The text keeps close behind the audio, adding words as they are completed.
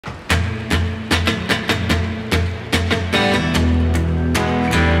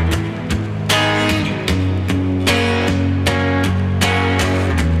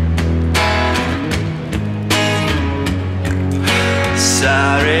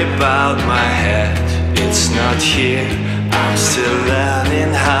Sorry about my head, it's not here. I'm still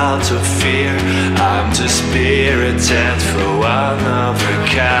learning how to fear. I'm too spirited for one of a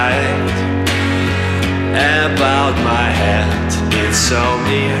kind. About my head, it's so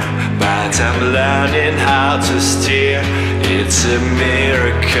near, but I'm learning how to steer. It's a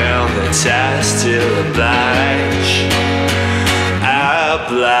miracle that I still oblige.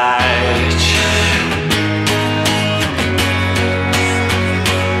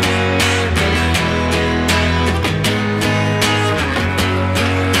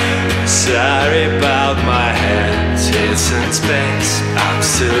 Sorry about my head, it's in space. I'm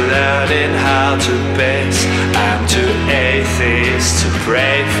still learning how to base. I'm too atheist to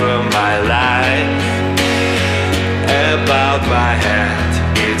pray for my life. About my head,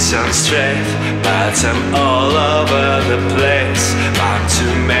 it's on straight, but I'm all over the place. I'm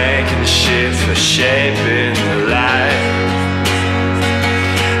too making shit for shaping the life.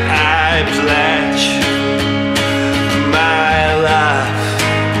 I pledge my life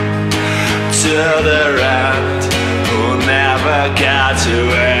to the runt who never got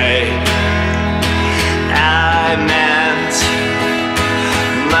away. I meant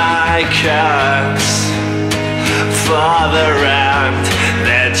my curse for the runt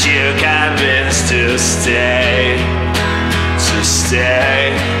that you convinced to stay, to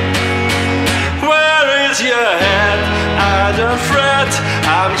stay. Where is your head? I don't fret,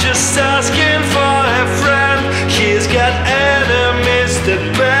 I'm just asking for a friend. He's got enemies that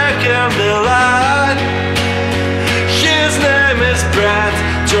beckon the light. His name is Bren,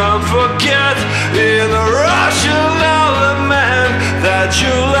 don't forget, in irrational lament, that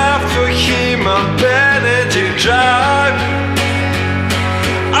you left for him on Benedict Drive.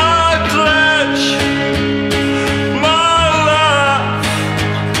 I pledge my love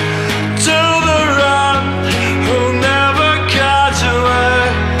to the runt who never got away.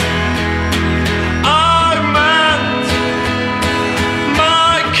 I meant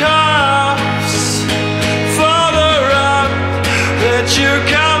my cuffs for the runt that you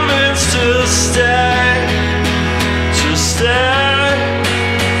convinced to stay, to stay.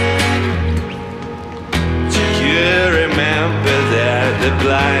 Do you remember that the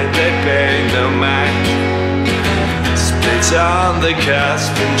blind they pay no mind? Split on the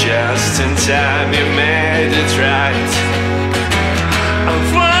cusp and just in time you made it right. I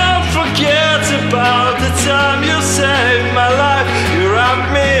won't forget about the time you saved my life. You wrapped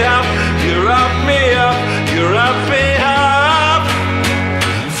me up, you wrapped me up, you wrapped me up.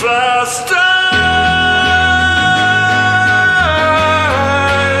 First time,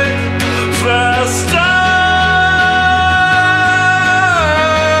 first time,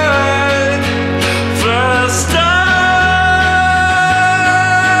 first time,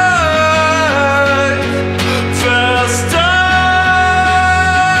 first time.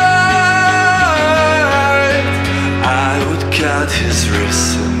 I would cut his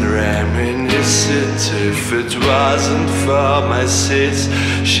wrist and reminisce it if it wasn't for my sis.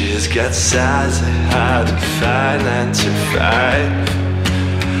 She's got size I had to find and to fight.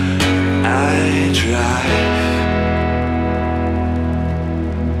 I